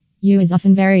You is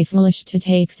often very foolish to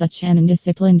take such an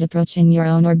undisciplined approach in your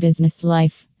own or business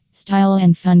life. Style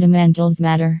and fundamentals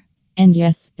matter. And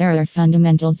yes, there are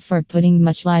fundamentals for putting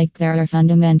much like there are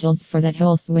fundamentals for that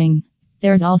whole swing.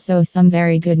 There's also some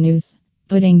very good news.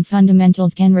 Putting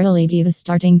fundamentals can really be the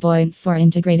starting point for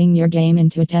integrating your game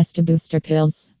into a test booster pills.